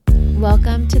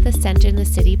Welcome to the Center in the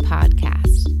City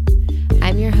podcast.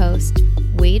 I'm your host,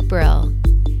 Wade Brill,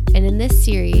 and in this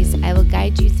series, I will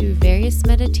guide you through various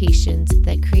meditations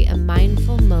that create a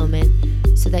mindful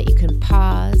moment so that you can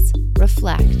pause,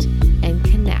 reflect, and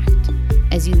connect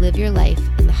as you live your life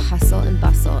in the hustle and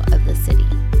bustle of the city.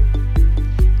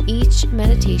 Each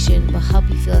meditation will help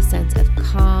you feel a sense of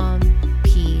calm,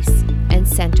 peace, and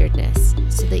centeredness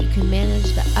so that you can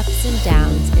manage the ups and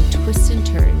downs and twists and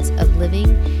turns of living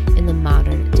in the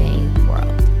modern day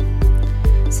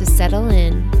world. So settle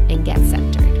in and get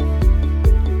centered.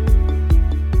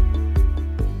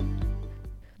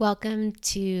 Welcome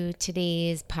to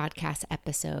today's podcast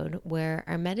episode where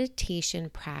our meditation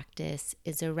practice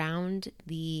is around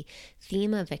the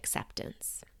theme of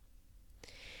acceptance.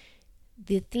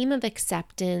 The theme of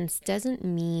acceptance doesn't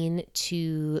mean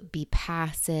to be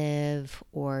passive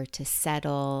or to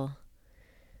settle,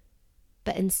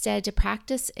 but instead to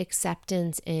practice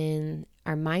acceptance in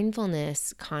our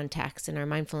mindfulness context and our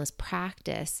mindfulness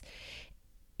practice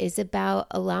is about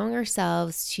allowing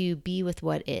ourselves to be with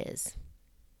what is.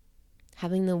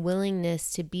 Having the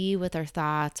willingness to be with our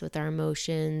thoughts, with our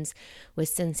emotions, with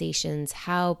sensations,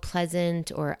 how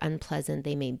pleasant or unpleasant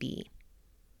they may be.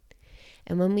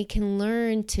 And when we can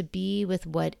learn to be with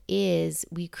what is,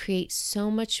 we create so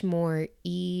much more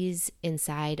ease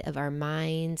inside of our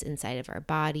minds, inside of our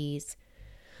bodies.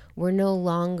 We're no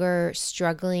longer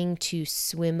struggling to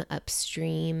swim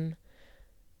upstream,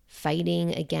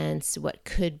 fighting against what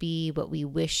could be, what we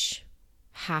wish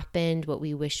happened, what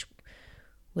we wish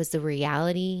was the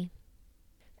reality.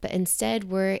 But instead,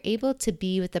 we're able to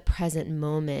be with the present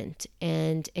moment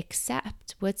and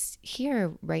accept what's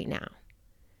here right now.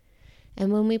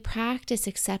 And when we practice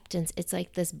acceptance, it's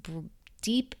like this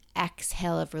deep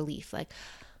exhale of relief, like,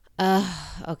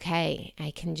 okay,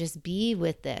 I can just be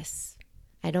with this.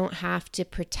 I don't have to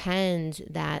pretend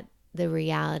that the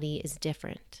reality is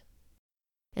different.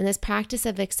 And this practice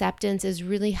of acceptance is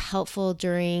really helpful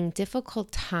during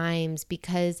difficult times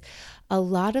because a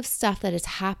lot of stuff that is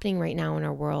happening right now in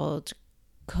our world,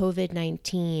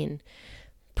 COVID-19,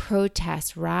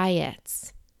 protests,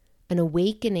 riots, an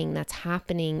awakening that's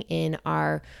happening in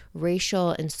our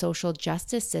racial and social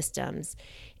justice systems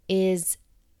is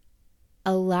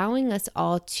allowing us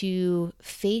all to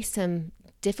face some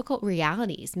difficult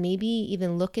realities, maybe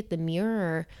even look at the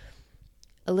mirror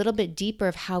a little bit deeper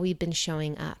of how we've been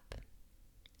showing up.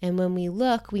 And when we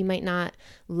look, we might not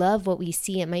love what we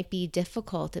see. It might be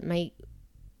difficult. It might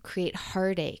create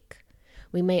heartache.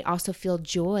 We might also feel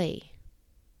joy.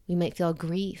 We might feel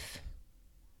grief.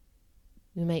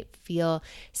 We might feel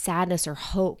sadness or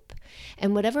hope.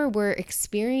 And whatever we're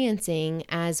experiencing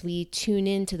as we tune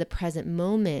into the present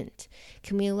moment,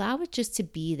 can we allow it just to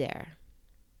be there?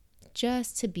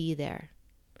 Just to be there.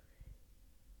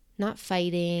 Not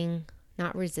fighting,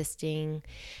 not resisting.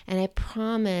 And I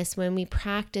promise when we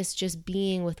practice just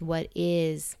being with what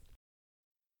is,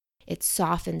 it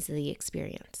softens the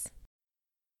experience.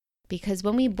 Because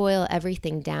when we boil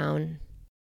everything down,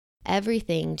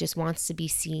 everything just wants to be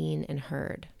seen and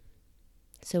heard.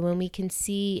 So when we can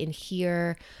see and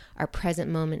hear our present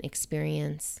moment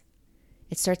experience,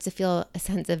 it starts to feel a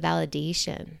sense of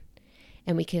validation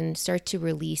and we can start to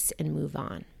release and move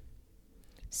on.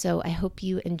 So I hope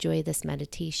you enjoy this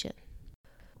meditation.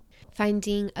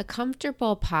 Finding a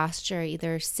comfortable posture,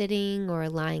 either sitting or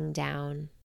lying down.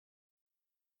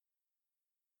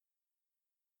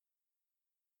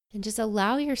 And just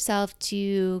allow yourself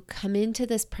to come into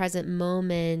this present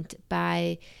moment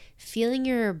by feeling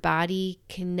your body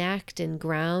connect and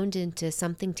ground into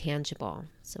something tangible.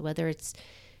 So whether it's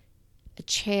a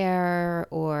chair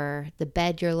or the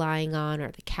bed you're lying on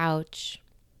or the couch.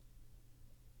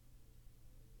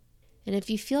 And if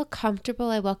you feel comfortable,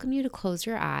 I welcome you to close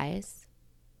your eyes.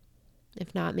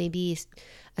 If not, maybe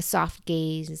a soft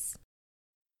gaze.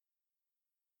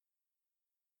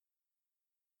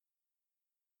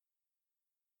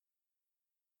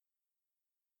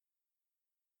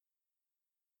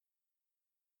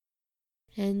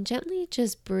 And gently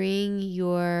just bring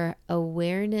your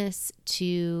awareness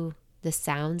to the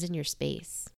sounds in your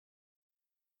space.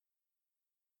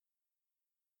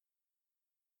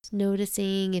 Just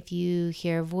noticing if you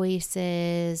hear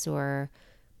voices or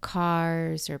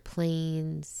cars or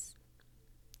planes,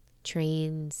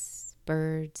 trains,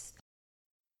 birds.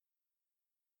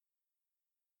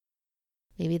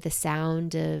 Maybe the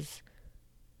sound of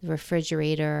the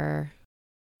refrigerator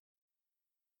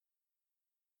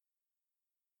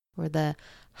or the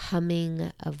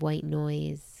humming of white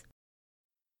noise.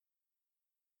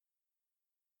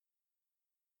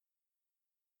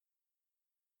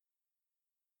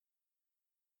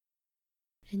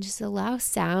 And just allow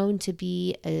sound to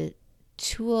be a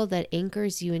tool that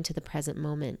anchors you into the present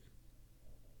moment.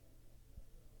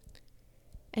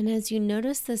 And as you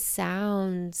notice the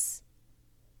sounds,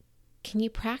 can you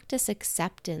practice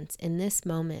acceptance in this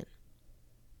moment?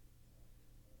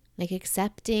 Like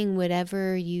accepting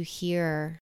whatever you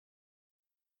hear.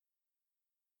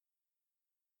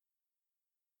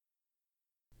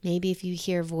 Maybe if you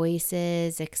hear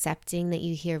voices, accepting that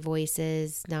you hear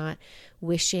voices, not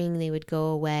wishing they would go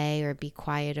away or be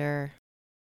quieter.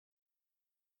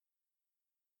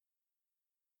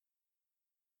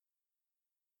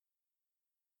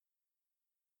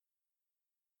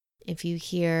 If you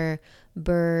hear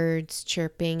birds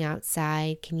chirping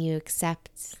outside, can you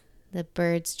accept the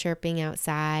birds chirping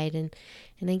outside? And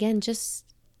again, just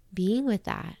being with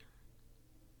that.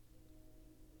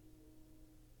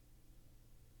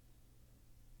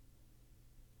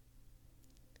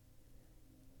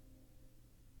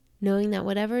 Knowing that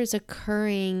whatever is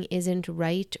occurring isn't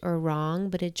right or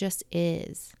wrong, but it just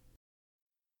is.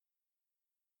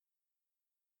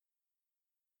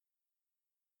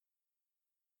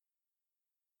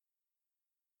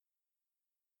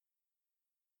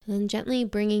 And then gently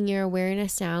bringing your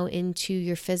awareness now into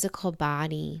your physical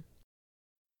body.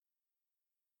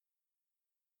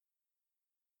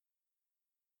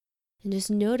 And just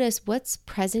notice what's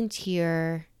present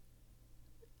here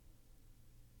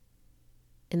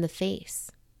in the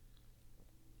face.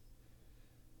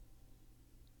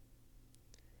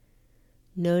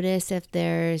 Notice if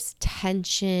there's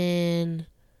tension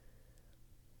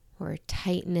or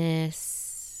tightness,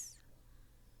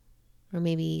 or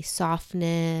maybe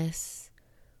softness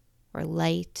or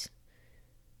light.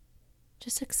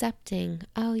 Just accepting,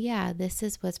 oh yeah, this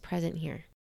is what's present here.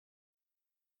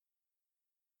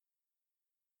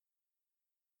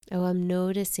 Oh, I'm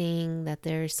noticing that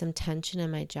there's some tension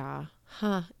in my jaw.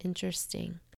 Huh,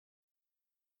 interesting.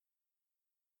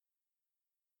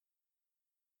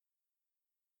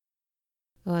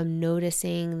 Oh, I'm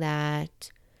noticing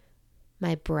that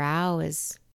my brow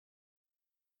is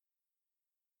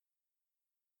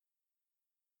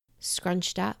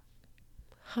scrunched up.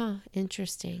 Huh,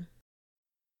 interesting.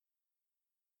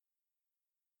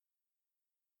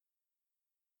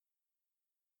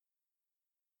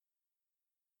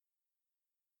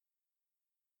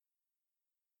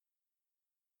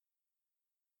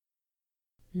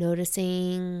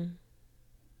 Noticing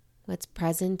what's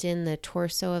present in the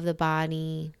torso of the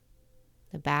body,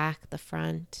 the back, the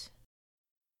front.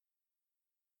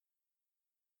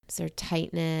 Is there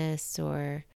tightness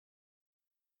or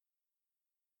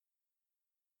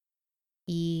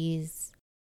ease?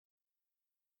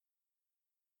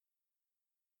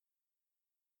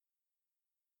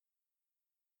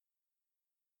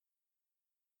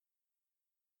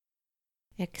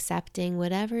 Accepting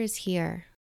whatever is here.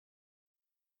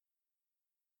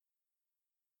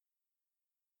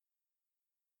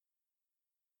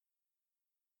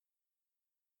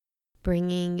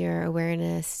 Bringing your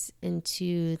awareness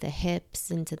into the hips,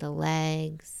 into the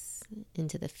legs,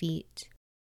 into the feet.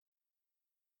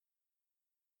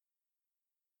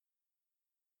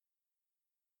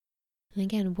 And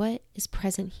again, what is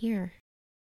present here?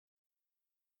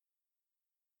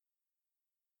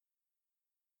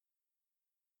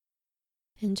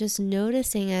 And just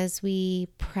noticing as we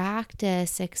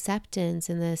practice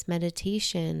acceptance in this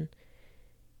meditation,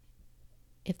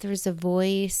 if there's a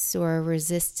voice or a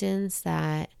resistance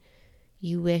that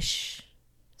you wish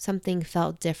something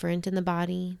felt different in the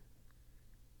body,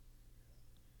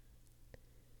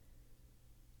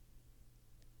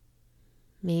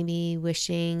 maybe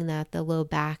wishing that the low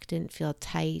back didn't feel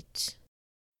tight,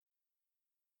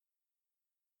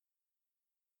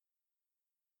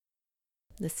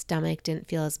 the stomach didn't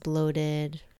feel as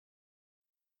bloated.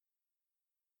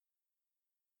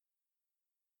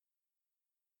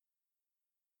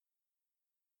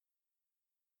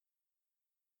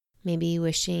 Maybe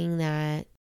wishing that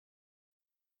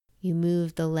you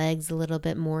moved the legs a little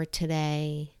bit more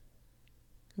today.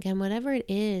 Again, whatever it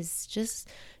is, just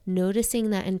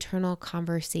noticing that internal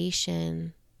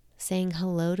conversation, saying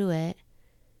hello to it,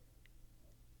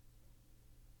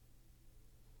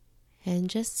 and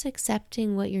just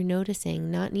accepting what you're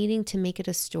noticing, not needing to make it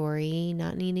a story,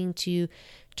 not needing to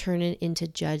turn it into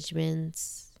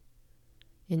judgments,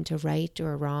 into right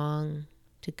or wrong,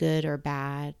 to good or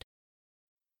bad.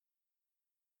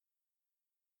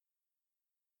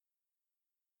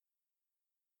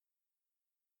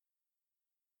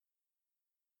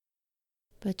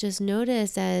 But just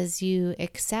notice as you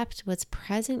accept what's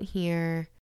present here,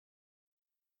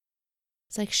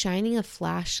 it's like shining a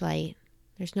flashlight.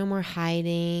 There's no more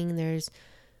hiding. There's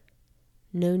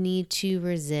No need to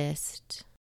resist.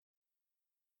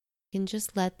 You can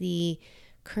just let the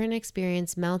current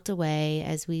experience melt away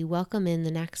as we welcome in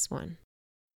the next one.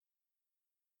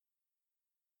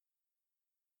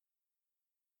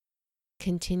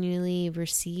 Continually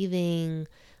receiving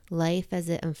life as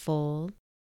it unfolds.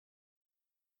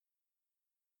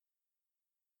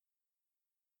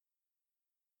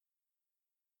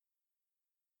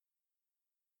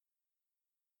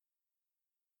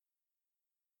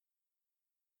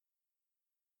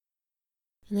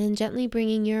 And then gently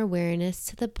bringing your awareness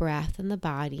to the breath and the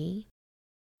body.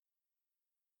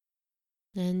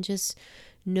 And just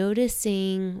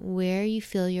noticing where you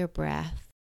feel your breath.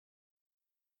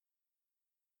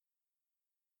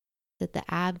 That the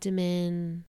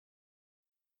abdomen,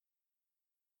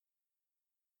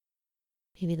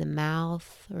 maybe the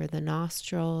mouth or the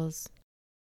nostrils.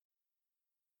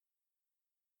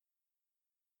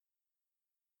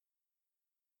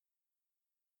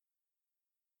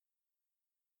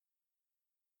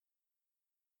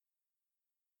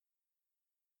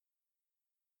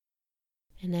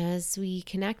 And as we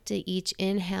connect to each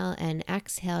inhale and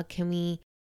exhale, can we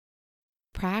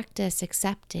practice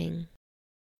accepting?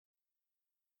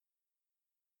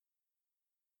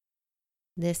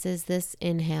 This is this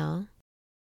inhale.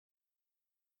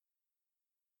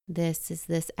 This is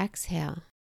this exhale.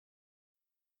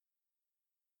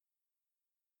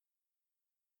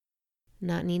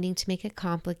 Not needing to make it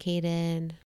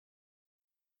complicated.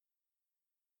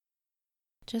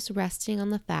 Just resting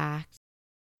on the fact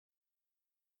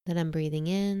that I'm breathing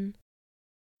in,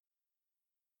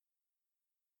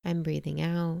 I'm breathing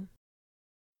out.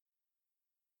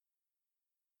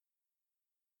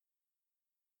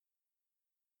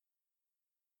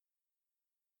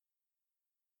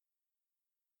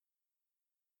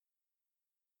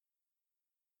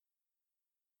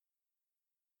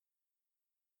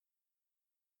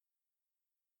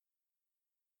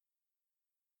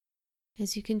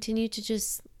 As you continue to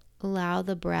just allow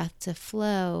the breath to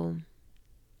flow,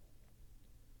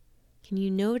 can you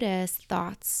notice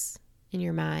thoughts in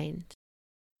your mind?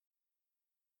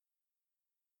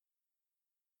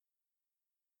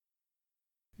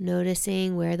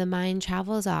 Noticing where the mind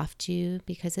travels off to,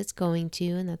 because it's going to,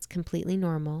 and that's completely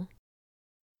normal.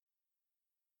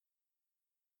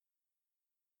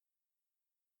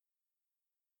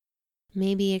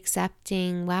 Maybe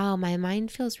accepting, wow, my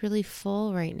mind feels really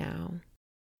full right now.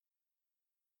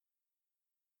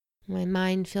 My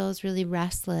mind feels really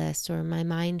restless, or my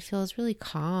mind feels really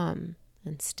calm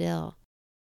and still.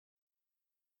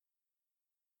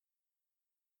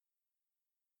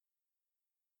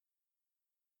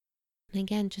 And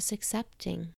again, just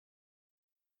accepting.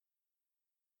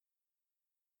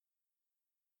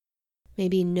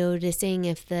 Maybe noticing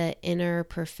if the inner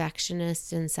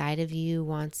perfectionist inside of you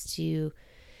wants to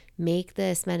make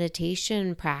this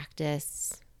meditation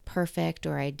practice perfect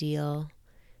or ideal.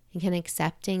 And kind of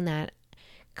accepting that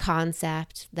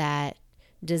concept, that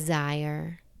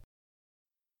desire.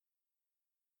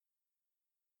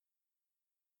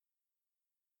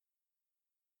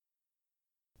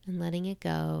 And letting it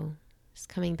go. Just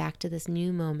coming back to this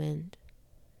new moment.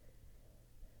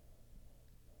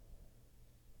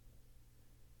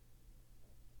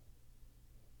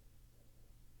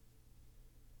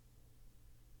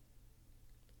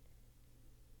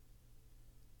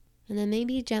 And then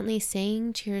maybe gently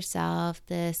saying to yourself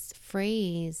this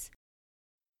phrase,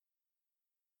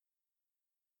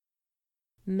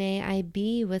 may I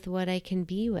be with what I can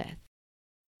be with.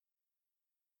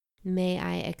 May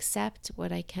I accept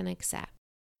what I can accept.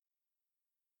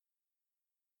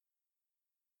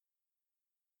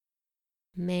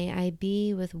 May I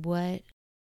be with what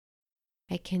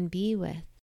I can be with.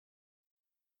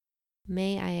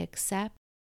 May I accept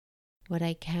what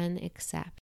I can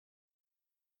accept.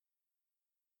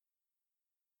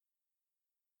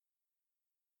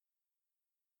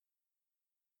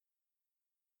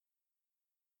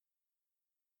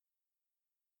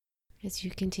 As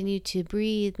you continue to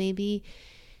breathe, maybe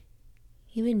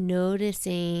even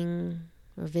noticing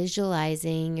or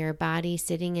visualizing your body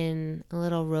sitting in a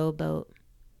little rowboat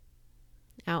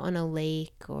out on a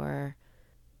lake or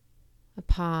a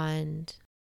pond.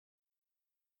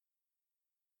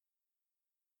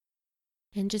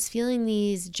 And just feeling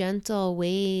these gentle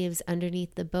waves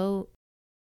underneath the boat,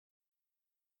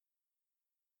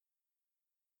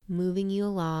 moving you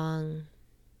along,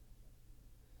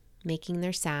 making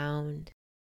their sound.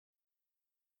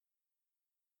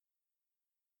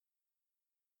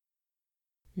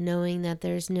 Knowing that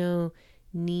there's no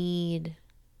need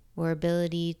or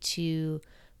ability to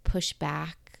push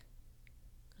back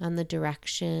on the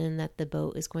direction that the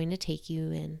boat is going to take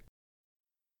you in.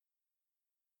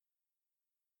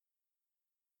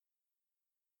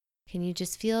 Can you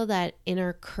just feel that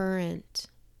inner current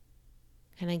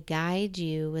kind of guide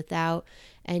you without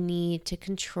a need to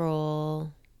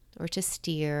control or to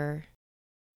steer?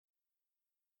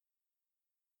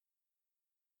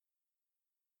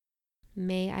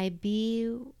 May I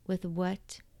be with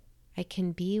what I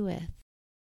can be with.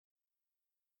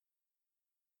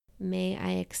 May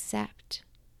I accept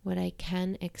what I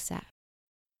can accept.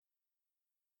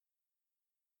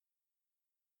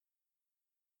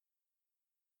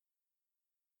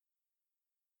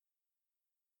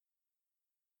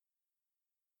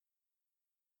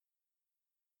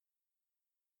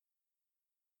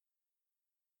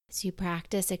 As you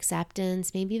practice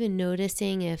acceptance, maybe even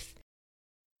noticing if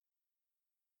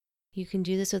you can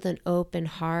do this with an open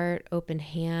heart, open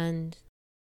hand.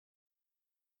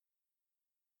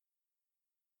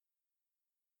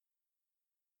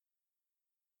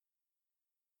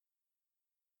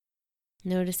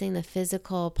 Noticing the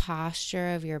physical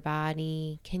posture of your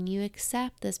body. Can you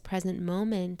accept this present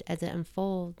moment as it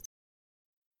unfolds?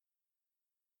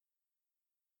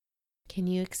 Can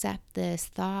you accept this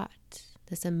thought,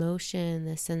 this emotion,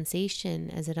 this sensation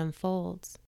as it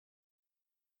unfolds?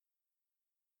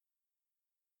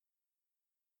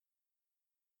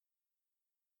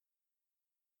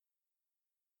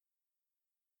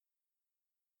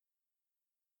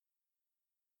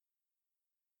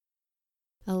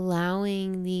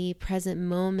 Allowing the present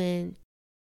moment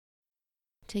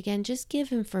to again just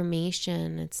give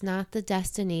information. It's not the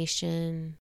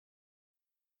destination.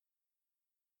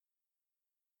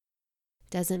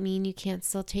 Doesn't mean you can't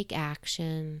still take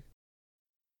action.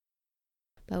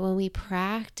 But when we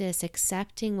practice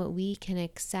accepting what we can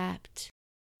accept,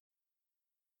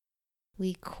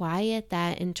 we quiet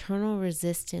that internal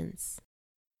resistance.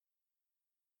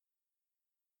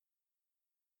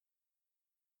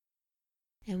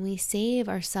 And we save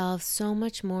ourselves so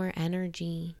much more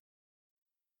energy.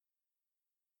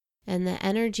 And the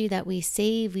energy that we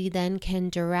save, we then can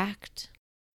direct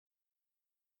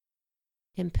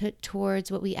and put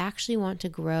towards what we actually want to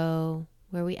grow,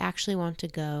 where we actually want to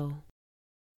go.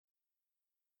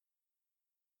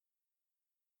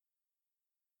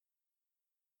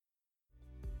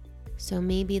 So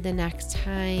maybe the next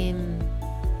time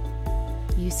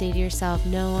you say to yourself,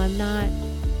 no, I'm not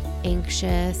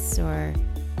anxious, or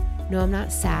no, I'm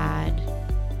not sad.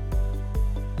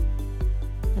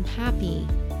 I'm happy.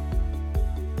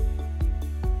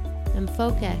 I'm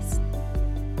focused.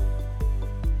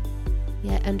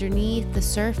 Yet underneath the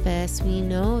surface, we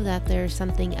know that there's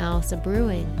something else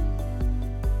brewing.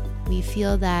 We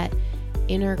feel that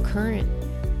inner current.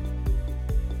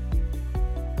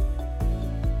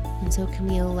 And so can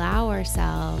we allow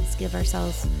ourselves, give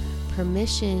ourselves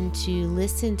permission to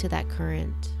listen to that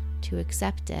current, to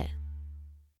accept it?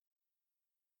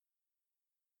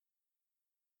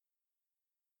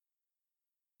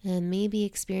 And maybe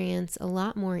experience a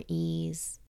lot more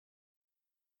ease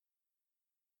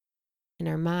in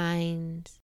our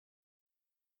mind,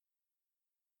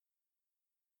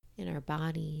 in our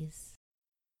bodies.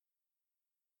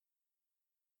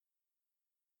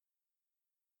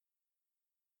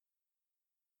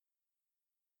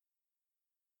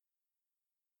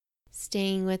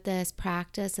 Staying with this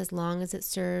practice as long as it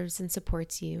serves and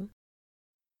supports you.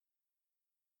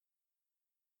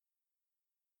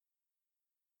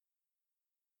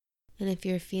 And if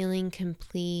you're feeling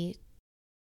complete,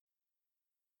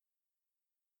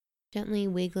 gently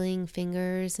wiggling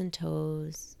fingers and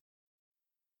toes,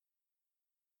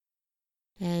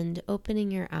 and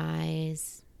opening your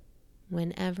eyes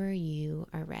whenever you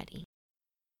are ready.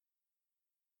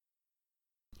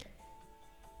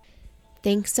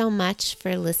 Thanks so much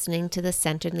for listening to the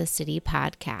Centered in the City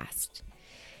podcast.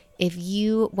 If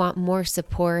you want more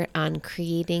support on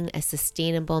creating a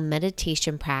sustainable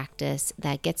meditation practice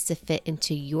that gets to fit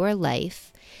into your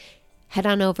life, head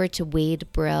on over to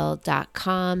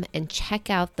wadebrill.com and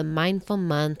check out the Mindful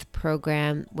Month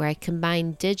program, where I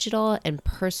combine digital and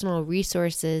personal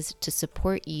resources to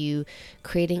support you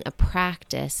creating a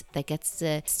practice that gets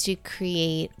to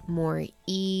create more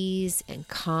ease and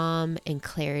calm and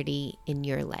clarity in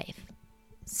your life.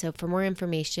 So for more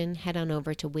information, head on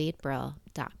over to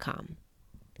wadebrill.com.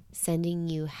 Sending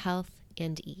you health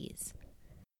and ease.